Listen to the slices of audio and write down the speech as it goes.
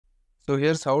So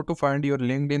here's how to find your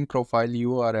LinkedIn profile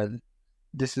URL.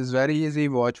 This is very easy.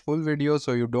 Watch full video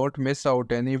so you don't miss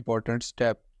out any important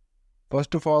step.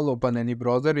 First of all, open any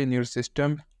browser in your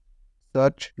system,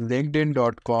 search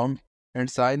linkedin.com and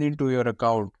sign into your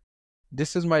account.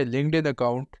 This is my LinkedIn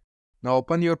account. Now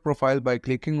open your profile by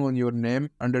clicking on your name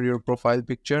under your profile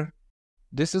picture.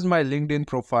 This is my LinkedIn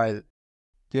profile.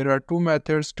 There are two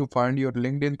methods to find your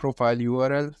LinkedIn profile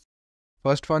URL.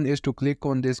 First one is to click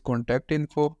on this contact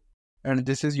info, and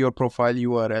this is your profile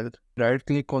URL. Right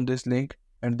click on this link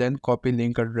and then copy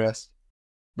link address.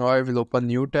 Now I will open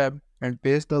new tab and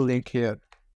paste the link here.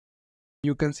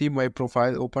 You can see my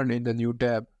profile opened in the new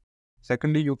tab.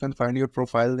 Secondly, you can find your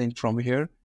profile link from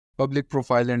here, public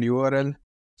profile and URL.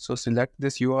 So select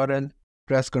this URL,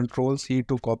 press Ctrl C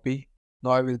to copy.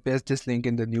 Now I will paste this link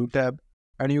in the new tab,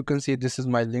 and you can see this is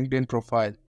my LinkedIn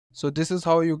profile. So this is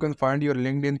how you can find your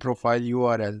LinkedIn profile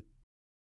URL.